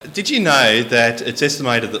Did you know that it's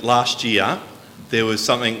estimated that last year there was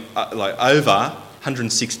something like over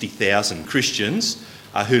 160,000 Christians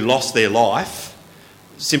who lost their life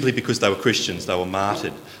simply because they were Christians, they were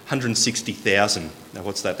martyred. 160,000. Now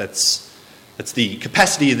what's that? That's the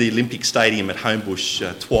capacity of the Olympic Stadium at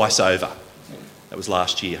Homebush twice over. That was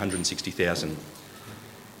last year, 160,000.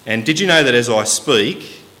 And did you know that as I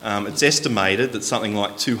speak, it's estimated that something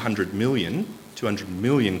like 200 million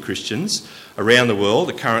Christians around the world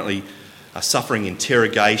are currently suffering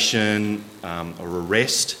interrogation or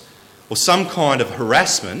arrest or some kind of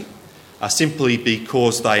harassment simply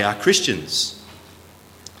because they are Christians.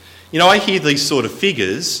 You know, I hear these sort of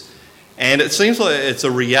figures and it seems like it's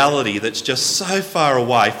a reality that's just so far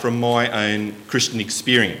away from my own Christian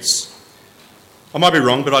experience. I might be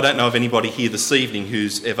wrong, but I don't know of anybody here this evening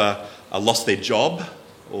who's ever lost their job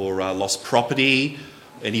or lost property,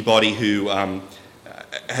 anybody who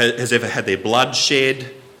has ever had their blood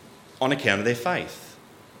shed on account of their faith.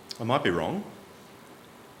 I might be wrong.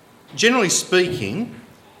 Generally speaking,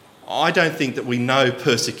 I don't think that we know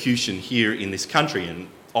persecution here in this country, and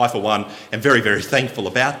I, for one, am very, very thankful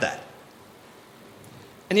about that.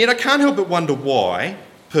 And yet I can't help but wonder why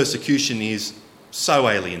persecution is so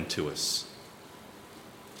alien to us.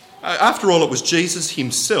 After all, it was Jesus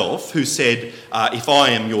himself who said, if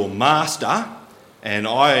I am your master and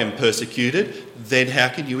I am persecuted, then how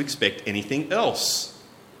can you expect anything else?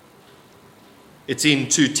 It's in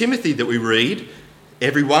 2 Timothy that we read,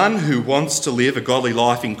 everyone who wants to live a godly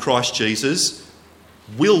life in Christ Jesus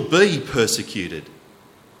will be persecuted.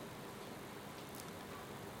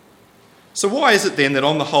 So why is it then that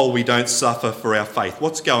on the whole we don't suffer for our faith?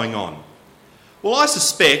 What's going on? Well, I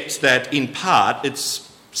suspect that in part it's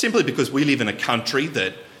simply because we live in a country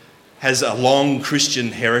that has a long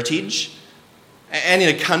Christian heritage and in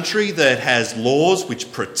a country that has laws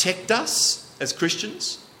which protect us as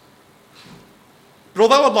Christians. But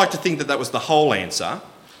although I'd like to think that that was the whole answer,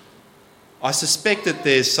 I suspect that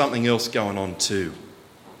there's something else going on too.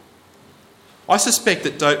 I suspect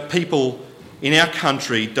that people in our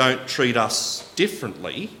country don't treat us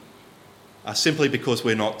differently simply because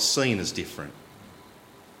we're not seen as different.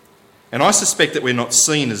 And I suspect that we're not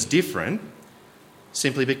seen as different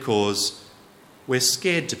simply because we're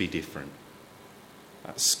scared to be different.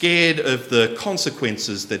 Scared of the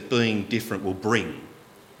consequences that being different will bring.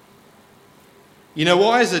 You know,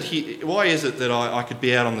 why is it that I could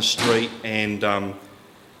be out on the street and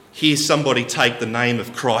hear somebody take the name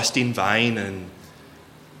of Christ in vain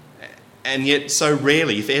and yet so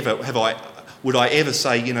rarely, if ever, would I ever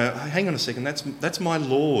say, you know, hang on a second, that's my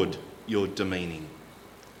Lord you're demeaning.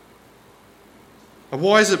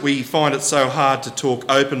 Why is it we find it so hard to talk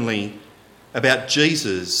openly about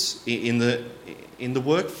Jesus in the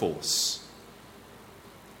workforce?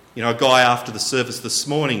 You know, a guy after the service this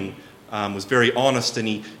morning was very honest and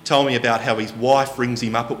he told me about how his wife rings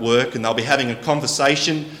him up at work and they'll be having a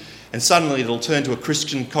conversation and suddenly it'll turn to a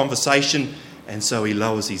Christian conversation and so he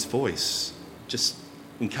lowers his voice just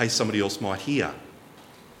in case somebody else might hear.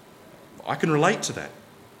 I can relate to that.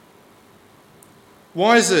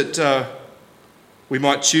 Why is it we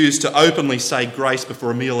might choose to openly say grace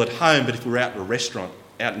before a meal at home, but if we're out in a restaurant,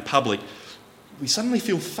 out in public, we suddenly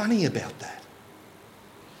feel funny about that?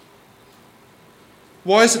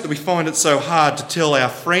 Why is it that we find it so hard to tell our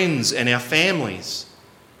friends and our families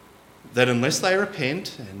that unless they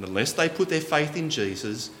repent and unless they put their faith in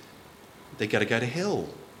Jesus, they're going to go to hell?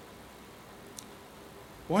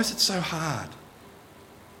 Why is it so hard?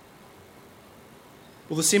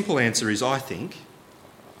 Well, the simple answer is, I think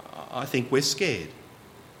we're scared.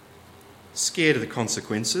 Scared of the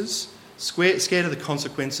consequences. Scared of the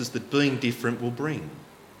consequences that being different will bring.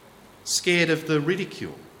 Scared of the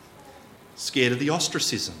ridicule. Scared of the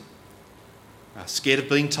ostracism. Scared of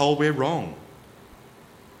being told we're wrong.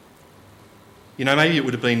 You know, maybe it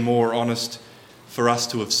would have been more honest for us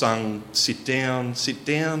to have sung, sit down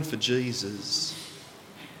for Jesus.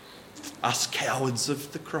 Us cowards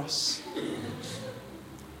of the cross.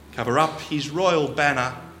 Cover up his royal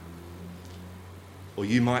banner, or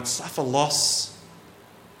you might suffer loss.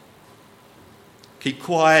 Keep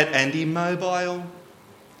quiet and immobile.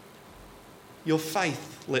 Your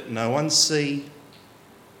faith let no one see,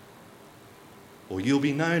 or you'll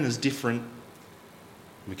be known as different.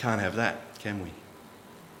 We can't have that, can we?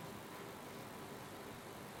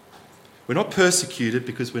 We're not persecuted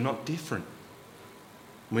because we're not different.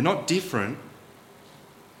 We're not different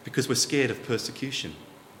because we're scared of persecution.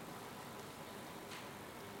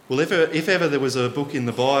 Well, if ever there was a book in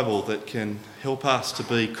the Bible that can help us to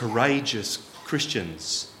be courageous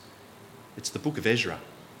Christians, it's the book of Ezra.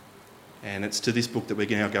 And it's to this book that we're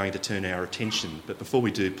now going to turn our attention. But before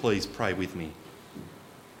we do, please pray with me.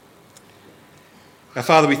 Our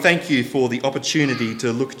Father, we thank you for the opportunity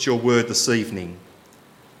to look at your word this evening.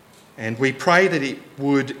 And we pray that it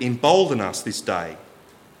would embolden us this day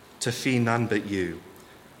to fear none but you.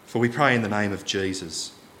 For we pray in the name of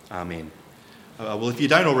Jesus. Amen. Well, if you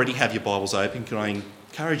don't already have your Bibles open, can I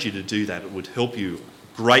encourage you to do that? It would help you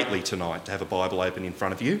greatly tonight to have a Bible open in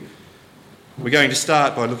front of you. We're going to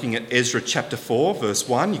start by looking at Ezra chapter 4, verse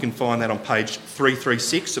 1. You can find that on page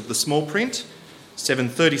 336 of the small print,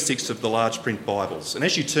 736 of the large print Bibles. And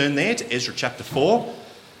as you turn there to Ezra chapter 4,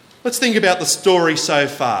 let's think about the story so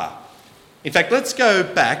far. In fact, let's go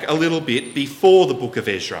back a little bit before the book of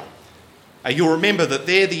Ezra. You'll remember that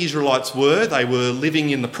there the Israelites were. They were living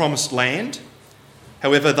in the promised land.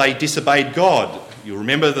 However, they disobeyed God. You'll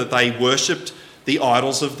remember that they worshipped the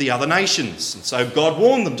idols of the other nations. And so God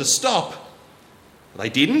warned them to stop. They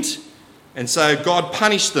didn't, and so God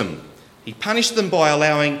punished them. He punished them by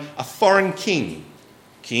allowing a foreign king,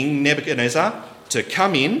 King Nebuchadnezzar, to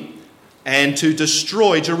come in and to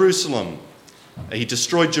destroy Jerusalem. He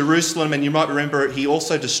destroyed Jerusalem, and you might remember he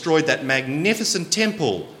also destroyed that magnificent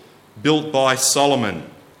temple built by Solomon.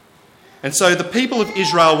 And so the people of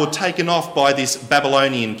Israel were taken off by this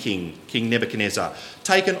Babylonian king, King Nebuchadnezzar,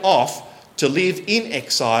 taken off to live in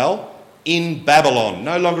exile in Babylon,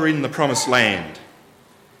 no longer in the promised land.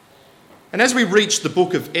 And as we reach the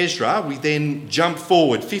book of Ezra, we then jump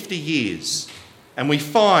forward 50 years and we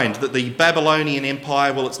find that the Babylonian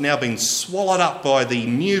Empire, well, it's now been swallowed up by the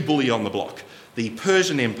new bully on the block, the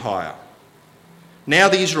Persian Empire. Now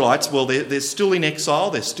the Israelites, well, they're still in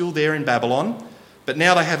exile, they're still there in Babylon, but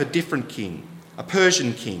now they have a different king, a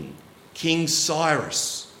Persian king, King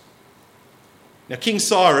Cyrus. Now King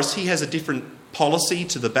Cyrus, he has a different policy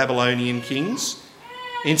to the Babylonian kings.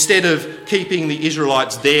 Instead of keeping the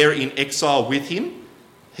Israelites there in exile with him,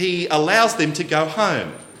 he allows them to go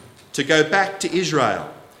home, to go back to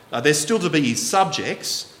Israel. They're still to be his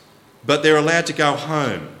subjects, but they're allowed to go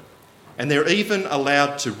home. And they're even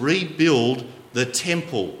allowed to rebuild the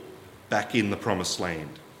temple back in the promised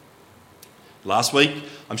land. Last week,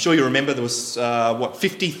 I'm sure you remember there was,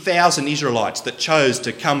 50,000 Israelites that chose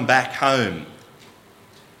to come back home.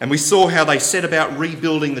 And we saw how they set about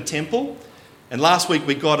rebuilding the temple. And last week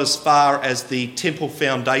we got as far as the temple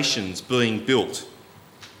foundations being built.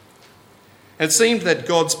 And it seemed that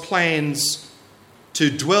God's plans to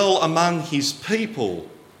dwell among his people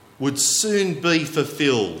would soon be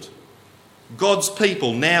fulfilled. God's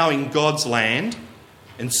people now in God's land,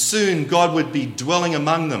 and soon God would be dwelling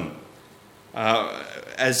among them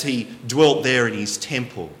as he dwelt there in his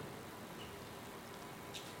temple.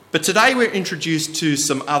 But today we're introduced to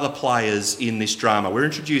some other players in this drama. We're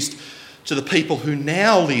introduced to the people who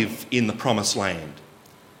now live in the promised land.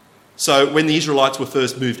 So when the Israelites were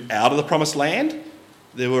first moved out of the promised land,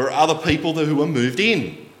 there were other people who were moved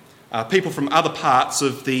in, people from other parts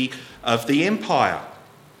of the empire.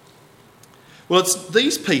 Well, it's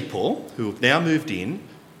these people who have now moved in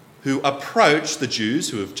who approach the Jews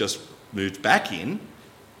who have just moved back in,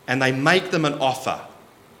 and they make them an offer.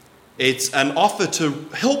 It's an offer to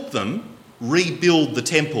help them rebuild the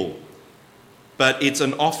temple. But it's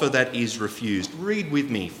an offer that is refused. Read with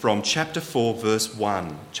me from chapter 4, verse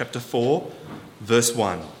 1. Chapter 4, verse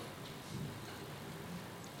 1.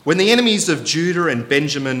 When the enemies of Judah and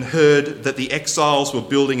Benjamin heard that the exiles were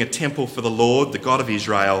building a temple for the Lord, the God of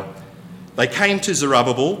Israel, they came to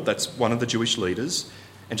Zerubbabel, that's one of the Jewish leaders,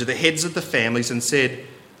 and to the heads of the families and said,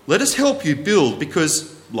 "Let us help you build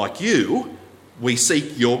because, like you, we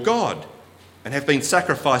seek your God, and have been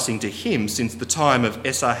sacrificing to him since the time of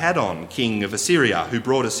Esarhaddon, king of Assyria, who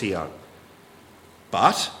brought us here."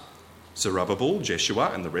 But Zerubbabel,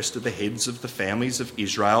 Jeshua, and the rest of the heads of the families of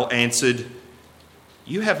Israel answered,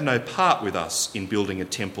 "You have no part with us in building a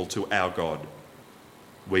temple to our God.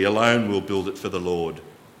 We alone will build it for the Lord,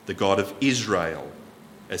 the God of Israel,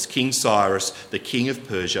 as King Cyrus, the king of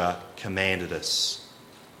Persia, commanded us."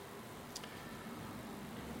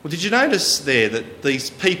 Well, did you notice there that these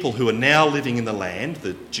people who are now living in the land,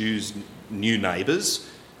 the Jews' new neighbours,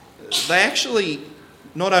 they actually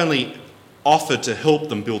not only offer to help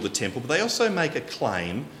them build the temple, but they also make a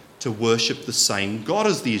claim to worship the same God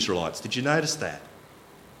as the Israelites. Did you notice that?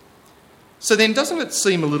 So then doesn't it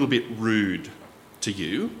seem a little bit rude to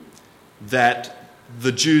you that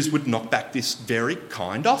the Jews would knock back this very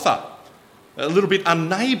kind offer? A little bit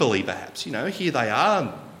unneighbourly perhaps. You know, here they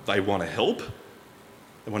are, they want to help.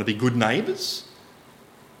 They want to be good neighbours.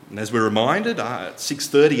 And as we're reminded, at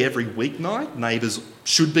 6:30 every weeknight, neighbours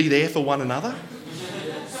should be there for one another.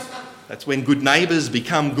 That's when good neighbours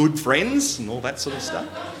become good friends and all that sort of stuff.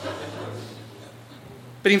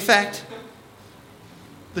 But in fact,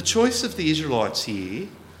 the choice of the Israelites here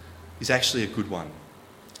is actually a good one.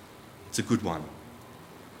 It's a good one.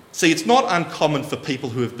 See, it's not uncommon for people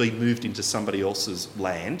who have been moved into somebody else's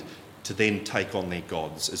land to then take on their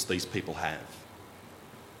gods, as these people have.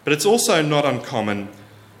 But it's also not uncommon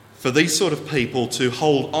for these sort of people to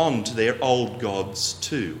hold on to their old gods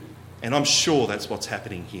too. And I'm sure that's what's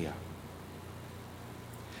happening here.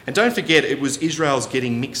 And don't forget, it was Israel's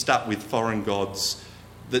getting mixed up with foreign gods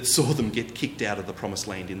that saw them get kicked out of the promised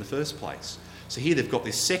land in the first place. So here they've got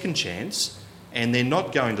this second chance, and they're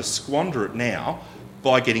not going to squander it now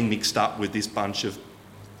by getting mixed up with this bunch of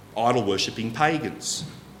idol-worshipping pagans.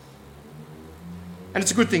 And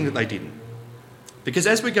it's a good thing that they didn't. Because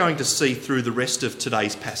as we're going to see through the rest of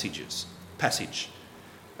today's passage,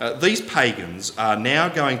 these pagans are now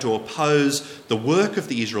going to oppose the work of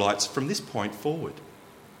the Israelites from this point forward.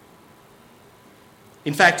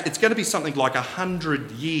 In fact, it's going to be something like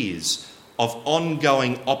 100 years of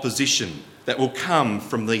ongoing opposition that will come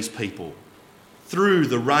from these people through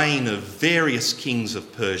the reign of various kings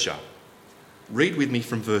of Persia. Read with me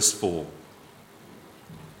from verse 4.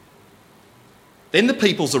 Then the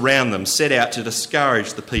peoples around them set out to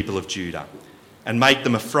discourage the people of Judah and make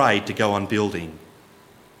them afraid to go on building.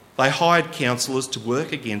 They hired counsellors to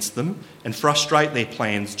work against them and frustrate their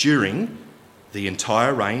plans during the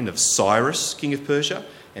entire reign of Cyrus, king of Persia,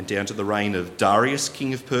 and down to the reign of Darius,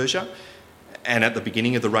 king of Persia. And at the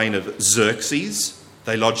beginning of the reign of Xerxes,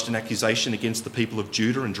 they lodged an accusation against the people of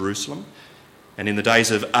Judah and Jerusalem. And in the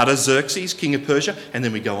days of Artaxerxes, king of Persia, and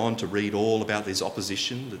then we go on to read all about this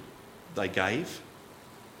opposition that they gave.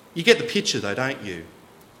 You get the picture though, don't you?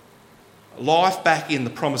 Life back in the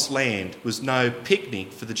promised land was no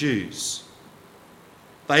picnic for the Jews.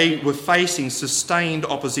 They were facing sustained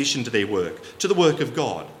opposition to their work, to the work of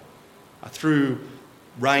God, through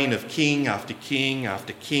reign of king after king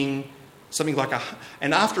after king.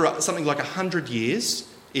 After something like 100 years,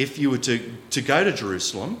 if you were to go to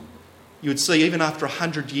Jerusalem, you would see even after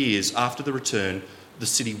 100 years after the return, the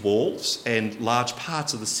city walls and large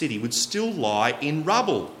parts of the city would still lie in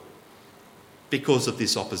rubble because of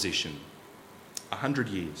this opposition. 100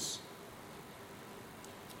 years.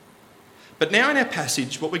 But now in our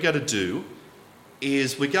passage, what we're going to do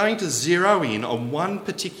is we're going to zero in on one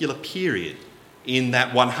particular period in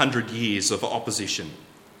that 100 years of opposition.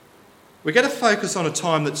 We're going to focus on a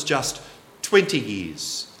time that's just 20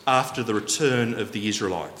 years after the return of the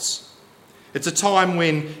Israelites. It's a time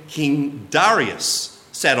when King Darius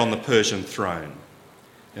sat on the Persian throne.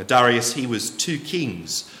 Now, Darius, he was 2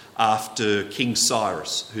 kings after King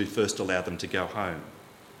Cyrus, who first allowed them to go home.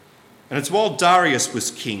 And it's while Darius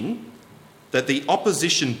was king that the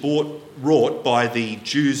opposition wrought by the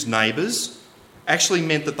Jews' neighbours actually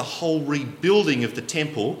meant that the whole rebuilding of the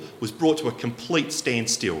temple was brought to a complete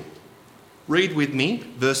standstill. Read with me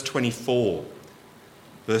verse 24.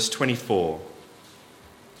 Verse 24.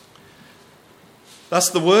 Thus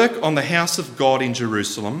the work on the house of God in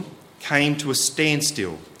Jerusalem came to a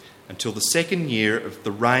standstill until the 2nd year of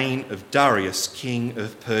the reign of Darius, king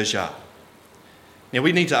of Persia. Now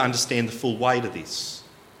we need to understand the full weight of this.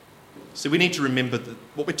 So we need to remember that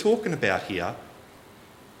what we're talking about here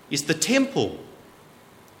is the temple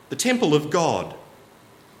of God,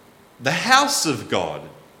 the house of God,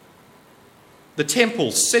 the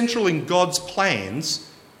temple central in God's plans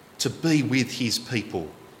to be with his people.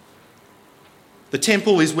 The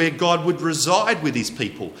temple is where God would reside with his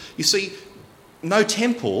people. You see, no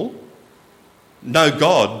temple, no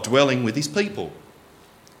God dwelling with his people.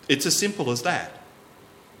 It's as simple as that.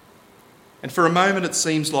 And for a moment it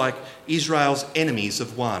seems like Israel's enemies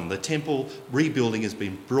have won. The temple rebuilding has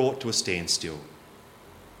been brought to a standstill.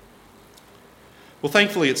 Well,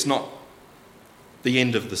 thankfully it's not the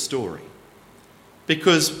end of the story,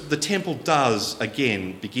 because the temple does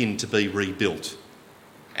again begin to be rebuilt.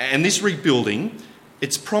 And this rebuilding,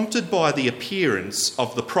 it's prompted by the appearance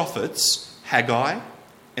of the prophets Haggai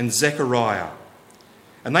and Zechariah.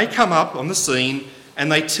 And they come up on the scene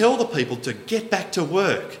and they tell the people to get back to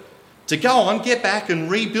work, to go on, get back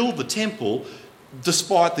and rebuild the temple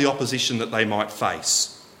despite the opposition that they might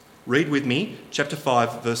face. Read with me, chapter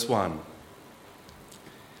 5, verse 1.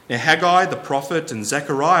 Now Haggai the prophet and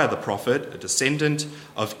Zechariah the prophet, a descendant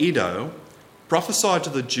of Iddo, prophesied to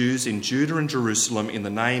the Jews in Judah and Jerusalem in the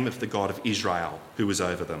name of the God of Israel, who was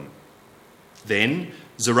over them. Then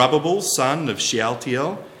Zerubbabel, son of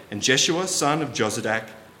Shealtiel, and Jeshua, son of Jozadak,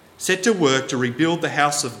 set to work to rebuild the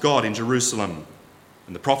house of God in Jerusalem,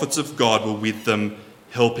 and the prophets of God were with them,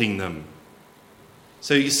 helping them.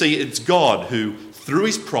 So you see, it's God who, through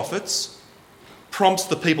his prophets, prompts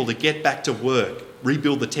the people to get back to work,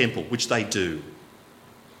 rebuild the temple, which they do.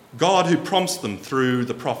 God who prompts them through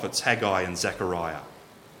the prophets Haggai and Zechariah.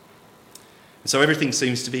 And so everything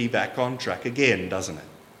seems to be back on track again, doesn't it?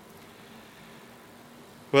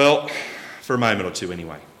 Well, for a moment or two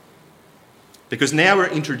anyway. Because now we're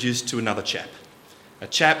introduced to another chap, a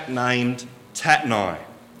chap named Tatnai.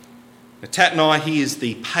 Now, Tatnai, he is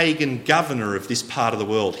the pagan governor of this part of the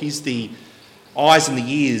world. He's the eyes and the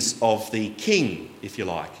ears of the king, if you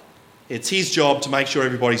like. It's his job to make sure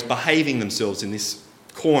everybody's behaving themselves in this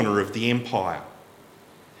corner of the empire.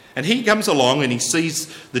 And he comes along and he sees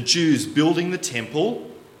the Jews building the temple,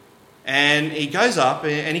 and he goes up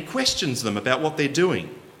and he questions them about what they're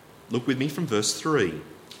doing. Look with me from verse 3.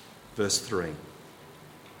 Verse 3.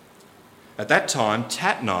 At that time,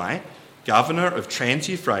 Tatnai, governor of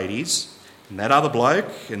Trans-Euphrates, and that other bloke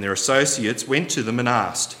and their associates went to them and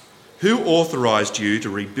asked, "Who authorised you to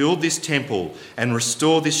rebuild this temple and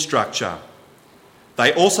restore this structure?"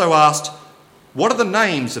 They also asked, "What are the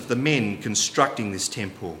names of the men constructing this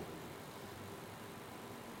temple?"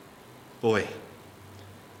 Boy,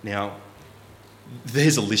 now,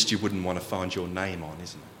 there's a list you wouldn't want to find your name on,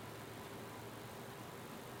 isn't it?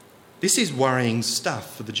 This is worrying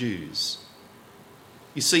stuff for the Jews.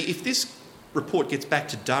 You see, if this report gets back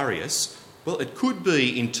to Darius, well, it could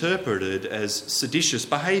be interpreted as seditious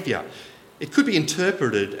behaviour. It could be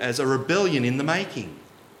interpreted as a rebellion in the making.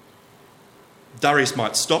 Darius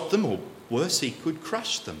might stop them, or worse, he could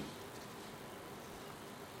crush them.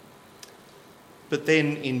 But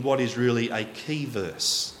then in what is really a key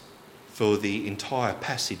verse for the entire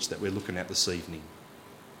passage that we're looking at this evening,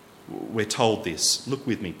 we're told this. Look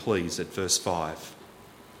with me, please, at verse 5.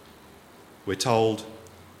 We're told,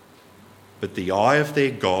 "But the eye of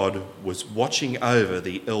their God was watching over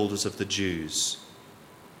the elders of the Jews,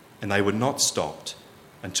 and they were not stopped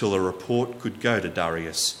until a report could go to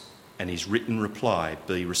Darius and his written reply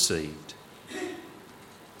be received."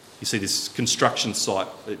 You see, this construction site,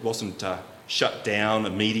 it wasn't shut down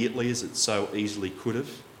immediately as it so easily could have.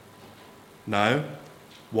 No.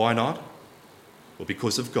 Why not? Well,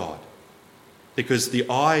 because of God. Because the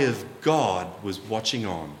eye of God was watching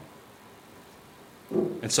on.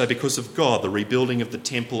 And so because of God, the rebuilding of the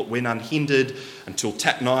temple went unhindered until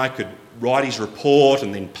Tatnai could write his report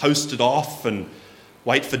and then post it off and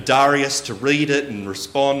wait for Darius to read it and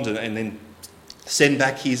respond and then send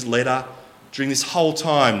back his letter. During this whole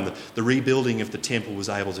time, the rebuilding of the temple was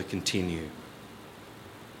able to continue.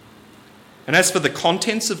 And as for the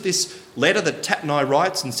contents of this letter that Tatnai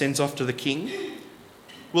writes and sends off to the king,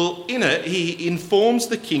 well, in it, he informs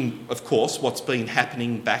the king, of course, what's been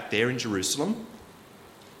happening back there in Jerusalem.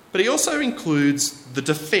 But he also includes the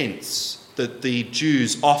defence that the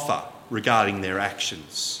Jews offer regarding their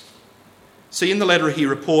actions. See, in the letter he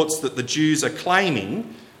reports that the Jews are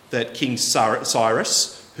claiming that King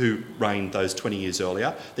Cyrus, who reigned those 20 years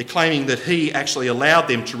earlier, they're claiming that he actually allowed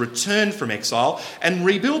them to return from exile and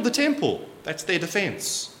rebuild the temple. That's their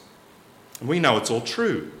defence. And we know it's all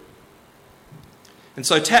true. And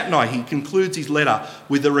so Tatnai, he concludes his letter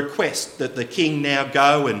with a request that the king now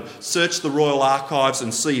go and search the royal archives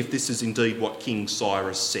and see if this is indeed what King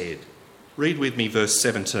Cyrus said. Read with me verse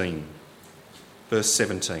 17. Verse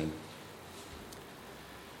 17.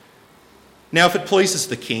 "Now if it pleases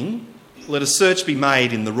the king, let a search be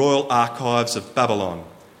made in the royal archives of Babylon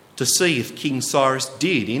to see if King Cyrus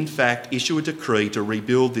did in fact issue a decree to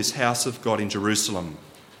rebuild this house of God in Jerusalem.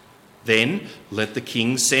 Then let the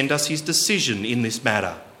king send us his decision in this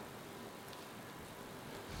matter."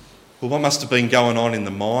 Well, what must have been going on in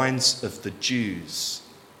the minds of the Jews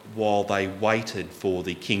while they waited for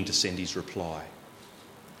the king to send his reply?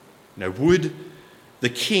 Now, would the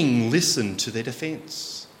king listen to their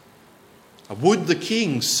defence? Would the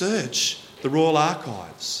king search the royal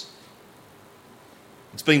archives?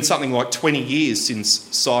 It's been something like 20 years since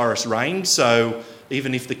Cyrus reigned, so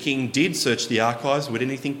even if the king did search the archives, would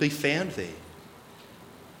anything be found there?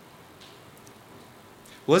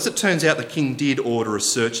 Well, as it turns out, the king did order a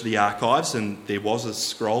search of the archives, and there was a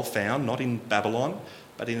scroll found, not in Babylon,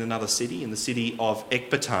 but in another city, in the city of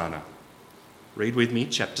Ecbatana. Read with me,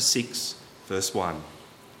 chapter 6, verse 1.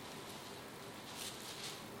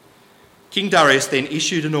 King Darius then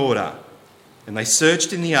issued an order, and they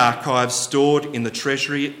searched in the archives stored in the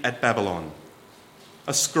treasury at Babylon.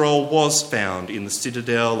 A scroll was found in the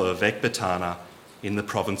citadel of Ecbatana in the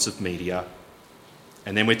province of Media.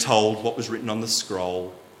 And then we're told what was written on the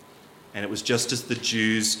scroll, and it was just as the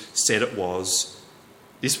Jews said it was.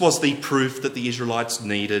 This was the proof that the Israelites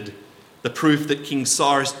needed, the proof that King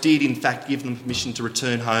Cyrus did in fact give them permission to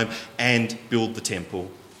return home and build the temple.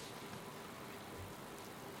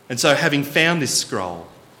 And so having found this scroll,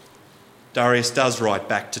 Darius does write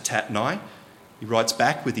back to Tatnai He writes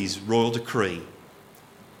back with his royal decree.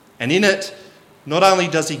 And in it, not only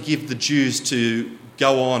does he give the Jews to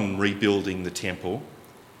go on rebuilding the temple,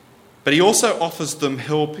 but he also offers them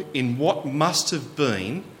help in what must have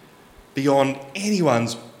been beyond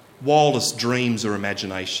anyone's wildest dreams or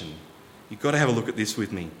imagination. You've got to have a look at this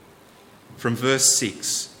with me. From verse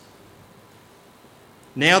 6.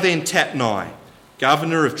 Now then, Tatnai,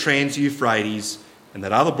 governor of Trans-Euphrates, and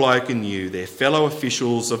that other bloke and you, their fellow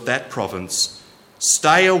officials of that province,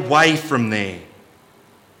 stay away from there.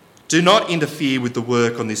 Do not interfere with the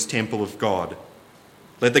work on this temple of God.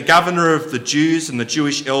 Let the governor of the Jews and the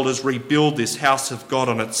Jewish elders rebuild this house of God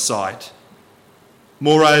on its site.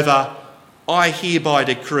 Moreover, I hereby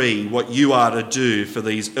decree what you are to do for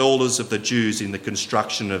these elders of the Jews in the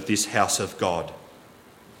construction of this house of God.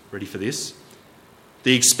 Ready for this?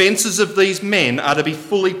 The expenses of these men are to be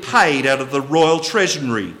fully paid out of the royal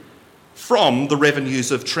treasury from the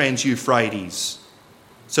revenues of Trans-Euphrates,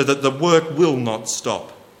 so that the work will not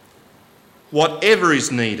stop. Whatever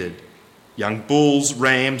is needed, young bulls,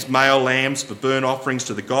 rams, male lambs for burnt offerings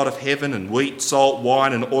to the God of heaven, and wheat, salt,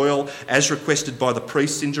 wine and oil, as requested by the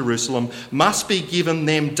priests in Jerusalem, must be given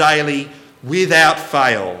them daily without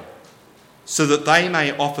fail, so that they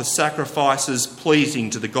may offer sacrifices pleasing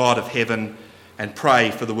to the God of heaven and pray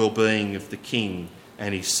for the well-being of the king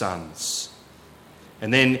and his sons.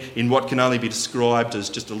 And then, in what can only be described as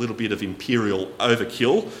just a little bit of imperial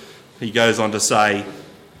overkill, he goes on to say,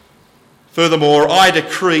 furthermore, I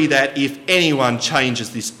decree that if anyone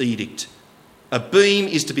changes this edict, a beam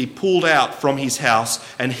is to be pulled out from his house,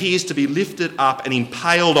 and he is to be lifted up and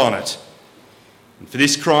impaled on it. And for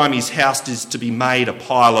this crime, his house is to be made a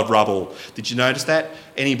pile of rubble. Did you notice that?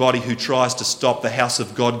 Anybody who tries to stop the house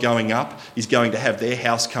of God going up is going to have their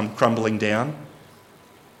house come crumbling down.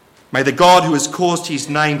 May the God who has caused his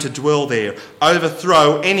name to dwell there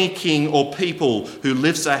overthrow any king or people who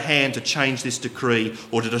lifts a hand to change this decree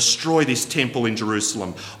or to destroy this temple in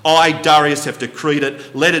Jerusalem. I, Darius, have decreed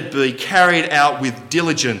it. Let it be carried out with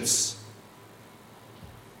diligence.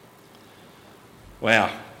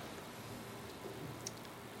 Wow.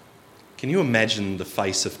 Can you imagine the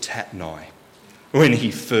face of Tatnai when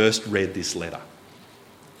he first read this letter?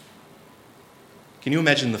 Can you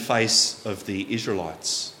imagine the face of the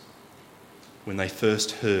Israelites when they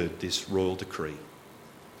first heard this royal decree?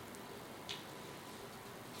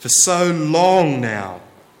 For so long now,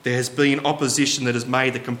 there has been opposition that has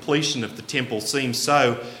made the completion of the temple seem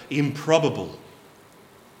so improbable.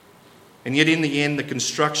 And yet in the end, the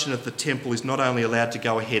construction of the temple is not only allowed to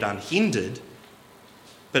go ahead unhindered,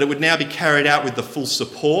 but it would now be carried out with the full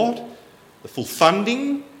support, the full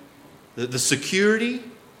funding, the security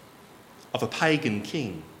of a pagan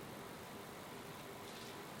king.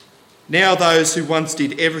 Now those who once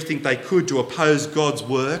did everything they could to oppose God's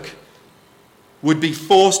work would be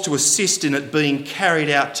forced to assist in it being carried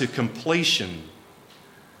out to completion.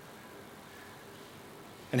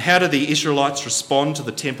 And how do the Israelites respond to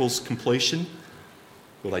the temple's completion?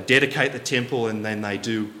 Well, they dedicate the temple and then they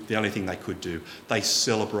do the only thing they could do. They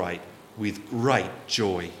celebrate with great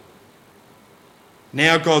joy.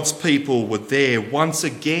 Now God's people were there once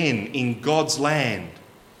again in God's land.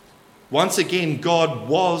 Once again, God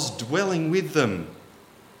was dwelling with them.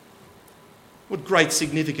 What great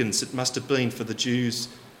significance it must have been for the Jews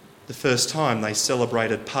the first time they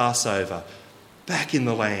celebrated Passover back in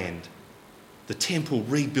the land, the temple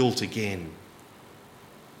rebuilt again.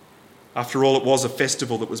 After all, it was a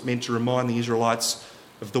festival that was meant to remind the Israelites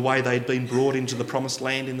of the way they'd been brought into the promised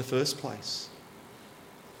land in the first place.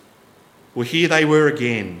 Well, here they were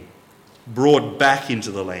again, brought back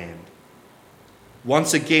into the land.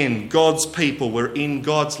 Once again, God's people were in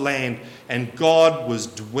God's land and God was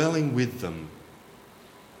dwelling with them.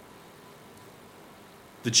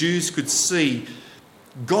 The Jews could see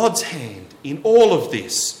God's hand in all of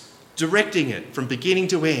this, directing it from beginning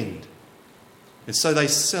to end. And so they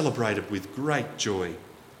celebrated with great joy.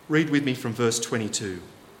 Read with me from verse 22.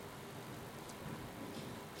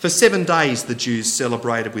 For 7 days the Jews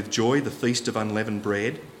celebrated with joy the feast of unleavened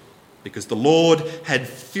bread, because the Lord had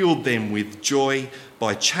filled them with joy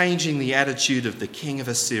by changing the attitude of the king of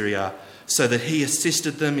Assyria, so that he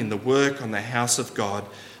assisted them in the work on the house of God,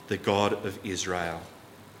 the God of Israel.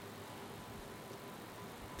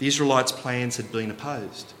 The Israelites' plans had been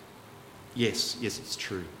opposed. Yes, it's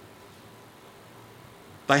true.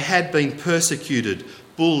 They had been persecuted,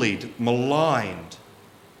 bullied, maligned.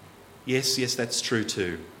 Yes, that's true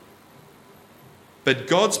too. But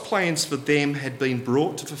God's plans for them had been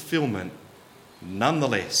brought to fulfilment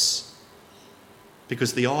nonetheless,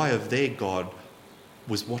 because the eye of their God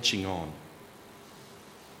was watching on.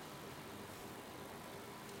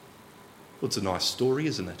 Well, it's a nice story,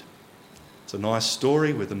 isn't it? It's a nice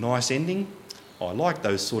story with a nice ending. I like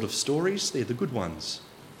those sort of stories. They're the good ones.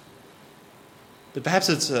 But perhaps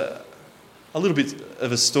it's a little bit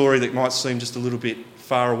of a story that might seem just a little bit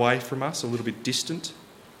far away from us, a little bit distant.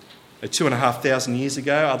 2,500 years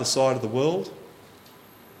ago, other side of the world.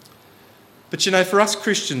 But for us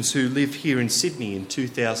Christians who live here in Sydney in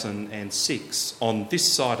 2006, on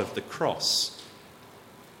this side of the cross,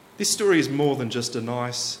 this story is more than just a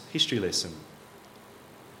nice history lesson.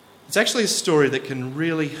 It's actually a story that can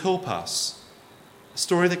really help us,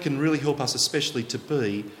 especially to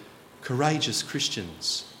be courageous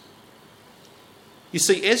Christians. You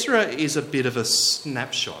see, Ezra is a bit of a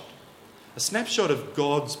snapshot of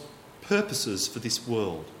God's purposes for this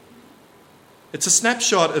world. It's a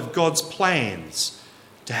snapshot of God's plans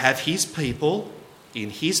to have his people in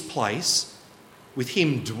his place, with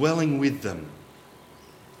him dwelling with them.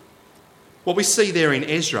 What we see there in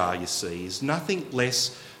Ezra, you see, is nothing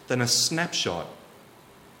less than a snapshot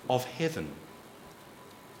of heaven.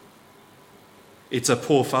 It's a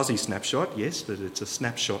poor fuzzy snapshot, yes, but it's a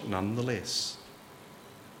snapshot nonetheless.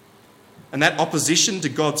 And that opposition to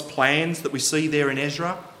God's plans that we see there in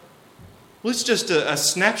Ezra, well, it's just a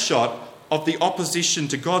snapshot of the opposition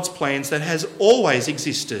to God's plans that has always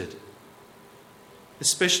existed.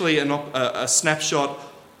 Especially a snapshot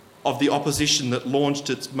of the opposition that launched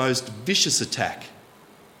its most vicious attack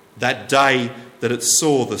that day that it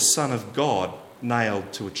saw the Son of God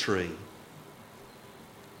nailed to a tree.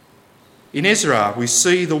 In Ezra, we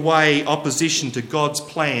see the way opposition to God's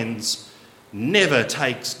plans never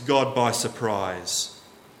takes God by surprise.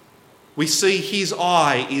 We see his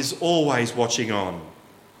eye is always watching on,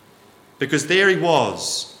 because there he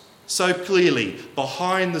was, so clearly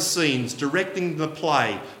behind the scenes, directing the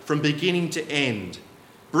play from beginning to end,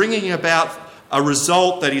 bringing about a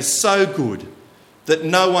result that is so good that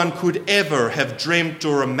no one could ever have dreamt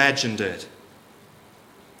or imagined it.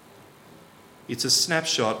 It's a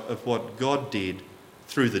snapshot of what God did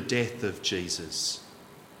through the death of Jesus.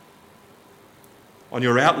 On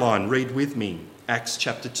your outline, read with me Acts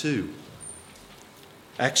chapter 2.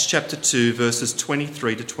 Acts chapter 2, verses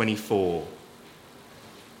 23 to 24.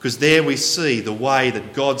 Because there we see the way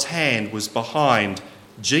that God's hand was behind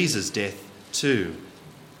Jesus' death too.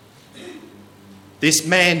 This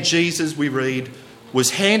man, Jesus, we read,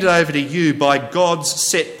 was handed over to you by God's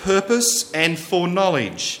set purpose and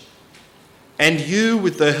foreknowledge. And you,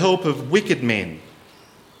 with the help of wicked men,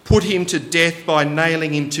 put him to death by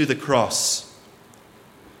nailing him to the cross.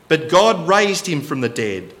 But God raised him from the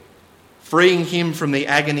dead, freeing him from the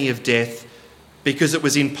agony of death, because it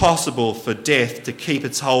was impossible for death to keep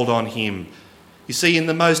its hold on him. You see, in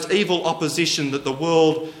the most evil opposition that the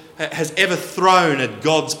world has ever thrown at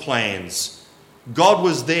God's plans, God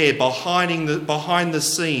was there behind the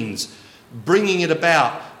scenes, bringing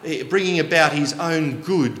about his own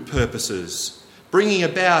good purposes, bringing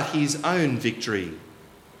about his own victory.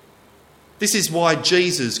 This is why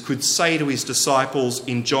Jesus could say to his disciples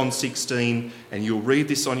in John 16, and you'll read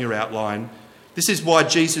this on your outline, this is why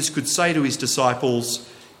Jesus could say to his disciples,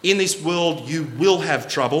 in this world you will have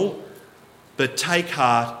trouble, but take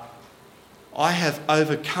heart, I have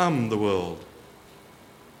overcome the world.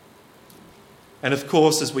 And of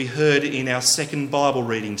course, as we heard in our second Bible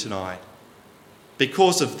reading tonight,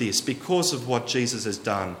 because of this, because of what Jesus has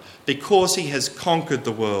done, because he has conquered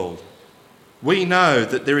the world, we know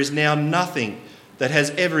that there is now nothing that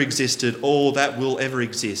has ever existed or that will ever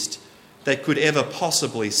exist that could ever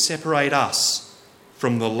possibly separate us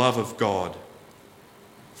from the love of God.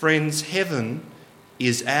 Friends, heaven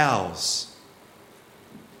is ours.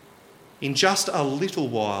 In just a little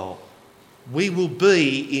while, we will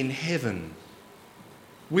be in heaven.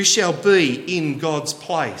 We shall be in God's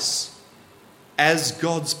place as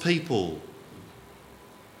God's people,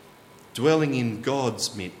 dwelling in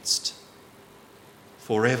God's midst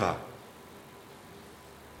forever.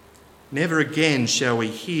 Never again shall we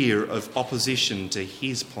hear of opposition to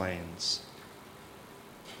his plans.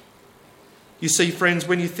 You see, friends,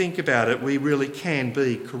 when you think about it, we really can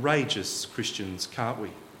be courageous Christians, can't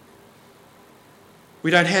we? We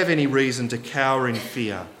don't have any reason to cower in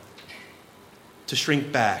fear, to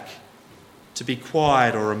shrink back, to be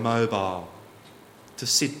quiet or immobile, to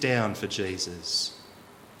sit down for Jesus.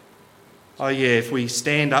 Oh yeah, if we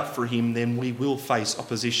stand up for him, then we will face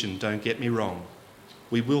opposition, don't get me wrong.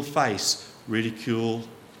 We will face ridicule,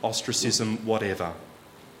 ostracism, whatever.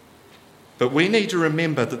 But we need to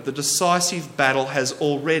remember that the decisive battle has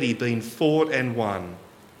already been fought and won.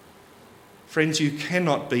 Friends, you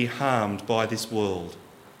cannot be harmed by this world.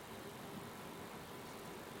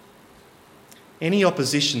 Any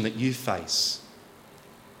opposition that you face,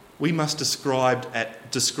 we must describe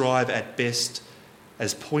at best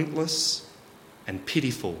as pointless and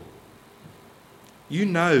pitiful. You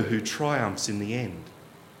know who triumphs in the end.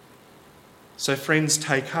 So friends,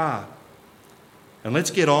 take heart and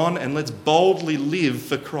let's get on and let's boldly live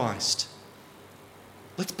for Christ.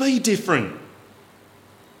 Let's be different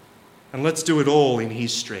and let's do it all in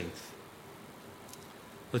his strength.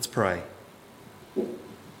 Let's pray.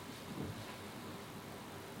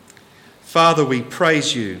 Father, we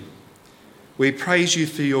praise you. We praise you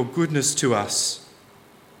for your goodness to us,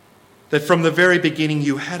 that from the very beginning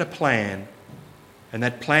you had a plan, and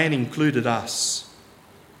that plan included us.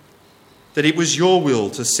 That it was your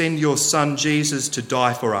will to send your Son Jesus to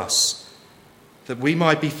die for us, that we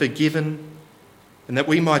might be forgiven and that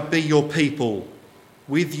we might be your people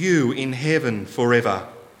with you in heaven forever.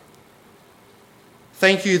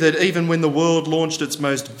 Thank you that even when the world launched its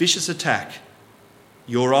most vicious attack,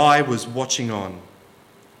 your eye was watching on.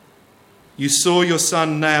 You saw your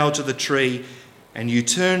Son nailed to the tree and you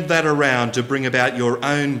turned that around to bring about your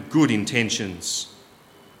own good intentions.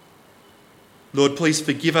 Lord, please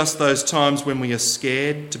forgive us those times when we are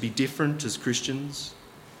scared to be different as Christians,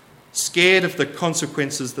 scared of the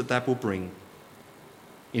consequences that will bring.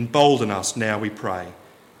 Embolden us now, we pray,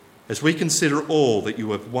 as we consider all that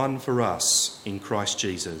you have won for us in Christ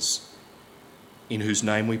Jesus, in whose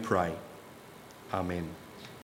name we pray. Amen.